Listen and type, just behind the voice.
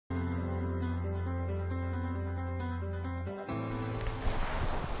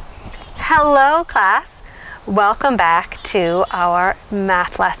Hello class, welcome back to our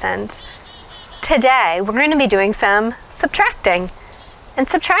math lessons. Today we're going to be doing some subtracting, and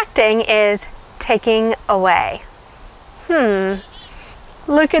subtracting is taking away.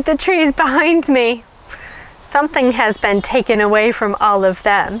 Look at the trees behind me. Something has been taken away from all of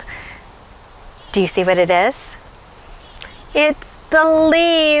them. Do you see what it is? It's the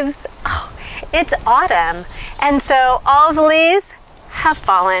leaves. Oh, it's autumn, and so all the leaves have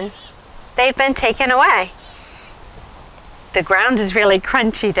fallen. They've been taken away. The ground is really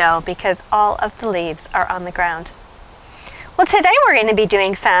crunchy though because all of the leaves are on the ground. Well, today we're going to be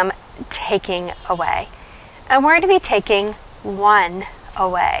doing some taking away, and we're going to be taking one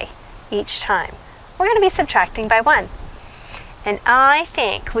away each time. We're going to be subtracting by one. And I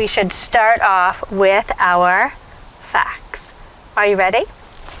think we should start off with our facts. Are you ready?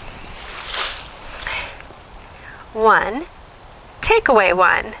 1. Take away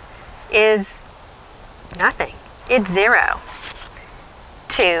 1 is nothing. It's 0.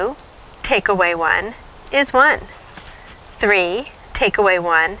 2. Take away 1 is 1. 3. Take away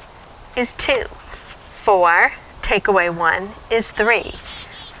 1 is 2. 4. Take away 1 is 3.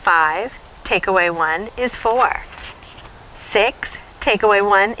 5. Take away 1 is 4. 6. Take away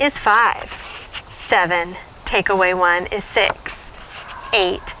 1 is 5. 7. Take away 1 is 6.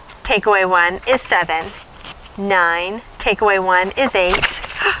 8. Take away 1 is 7. 9. Take away 1 is 8.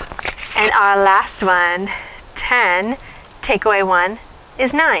 And our last one, 10. Take away 1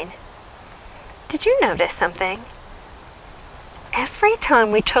 is 9. Did you notice something? Every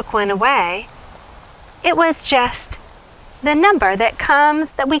time we took one away, it was just the number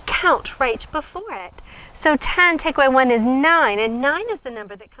that we count right before it. So 10 take away 1 is 9, and 9 is the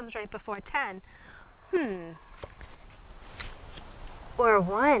number that comes right before 10. Or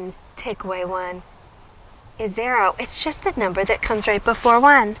 1 take away 1 is 0. It's just the number that comes right before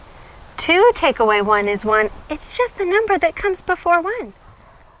 1. 2 take away 1 is 1. It's just the number that comes before 1.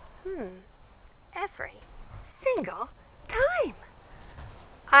 Every single time.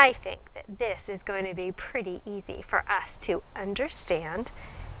 I think that this is going to be pretty easy for us to understand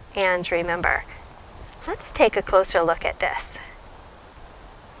and remember. Let's take a closer look at this.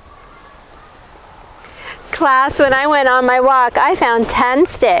 Class, when I went on my walk, I found 10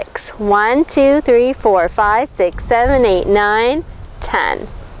 sticks. 1, 2, 3, 4, 5, 6, 7, 8, 9, 10.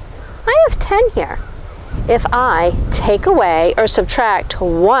 I have 10 here. If I take away or subtract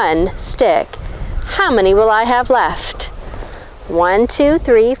 1 stick, how many will I have left? 1, 2,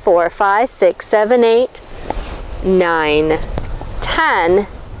 3, 4, 5, 6, 7, 8, 9. 10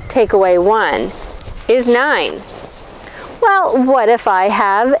 take away 1 is 9. Well, what if I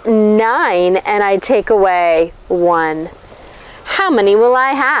have 9 and I take away 1? How many will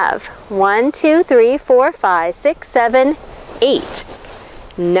I have? 1, 2, 3, 4, 5, 6, 7, 8.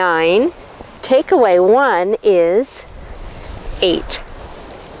 9 take away 1 is 8.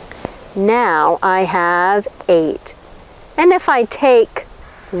 Now I have 8. And if I take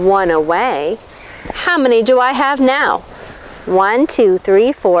 1 away, how many do I have now? 1, 2,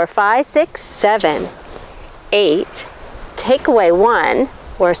 3, 4, 5, 6, 7, 8. Take away 1,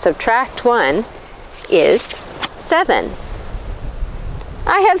 or subtract 1, is 7.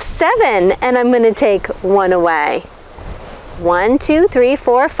 I have 7, and I'm going to take 1 away. 1, 2, 3,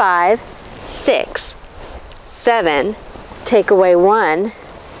 4, 5, 6, 7. Take away 1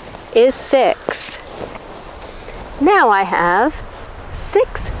 is 6. Now I have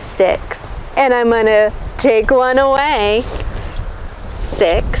 6 sticks, and I'm going to take 1 away.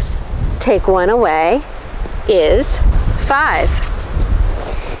 6, take 1 away, is 5.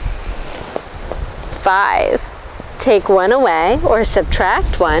 5, take 1 away, or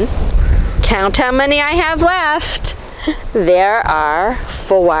subtract 1. Count how many I have left. There are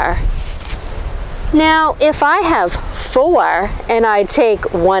 4. Now, if I have 4 and I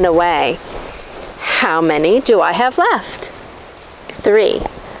take 1 away, how many do I have left? 3.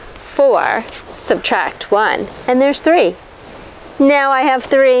 4, subtract 1, and there's 3. Now I have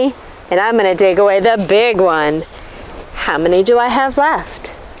 3, and I'm going to take away the big one. How many do I have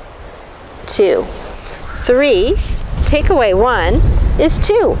left? 2. 3, take away 1 is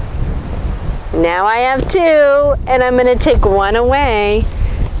 2. Now I have 2, and I'm going to take 1 away.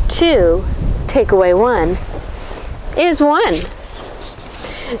 2, take away 1 is 1.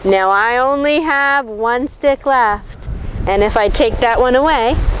 Now I only have 1 stick left, and if I take that one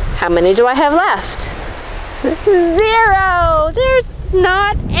away, how many do I have left? 0! There's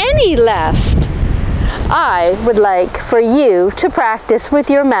not any left. I would like for you to practice with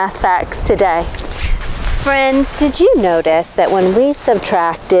your math facts today. Friends, did you notice that when we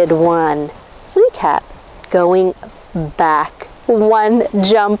subtracted 1, we kept going back one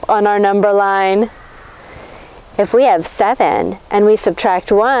jump on our number line. If we have 7 and we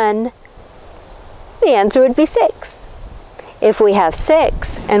subtract 1, the answer would be 6. If we have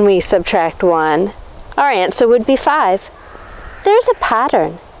 6 and we subtract 1, our answer would be 5. There's a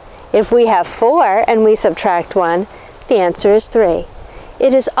pattern. If we have 4 and we subtract 1, the answer is 3.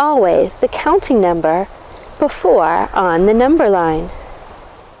 It is always the counting number before on the number line.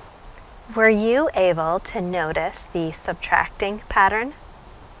 Were you able to notice the subtracting pattern?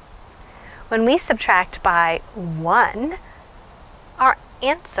 When we subtract by 1, our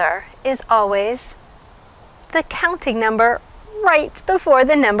answer is always the counting number right before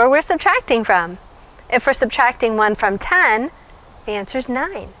the number we're subtracting from. If we're subtracting 1 from 10, the answer is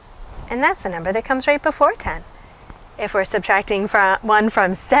 9. And that's the number that comes right before 10. If we're subtracting 1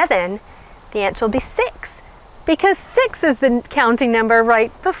 from 7, the answer will be 6. Because 6 is the counting number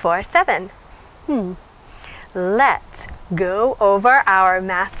right before 7. Let's go over our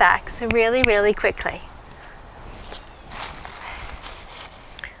math facts really, really quickly.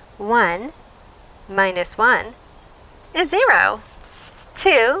 1 minus 1 is 0.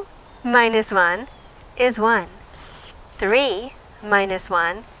 2 minus 1 is 1. 3 minus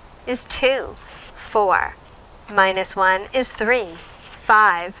 1 is 2. 4 minus 1 is 3.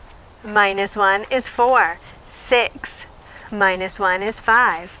 5 minus 1 is 4. 6 minus 1 is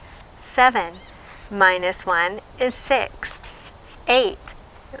 5. 7 minus 1 is 6. 8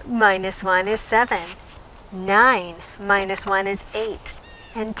 minus 1 is 7. 9 minus 1 is 8.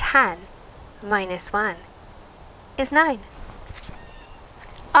 And 10 minus 1 is 9.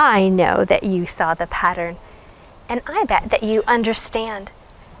 I know that you saw the pattern, and I bet that you understand.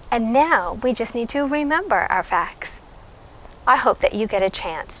 And now we just need to remember our facts. I hope that you get a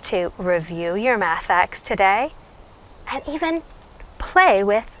chance to review your math facts today and even play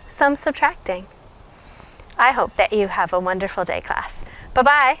with some subtracting. I hope that you have a wonderful day, class.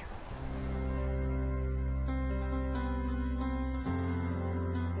 Bye-bye.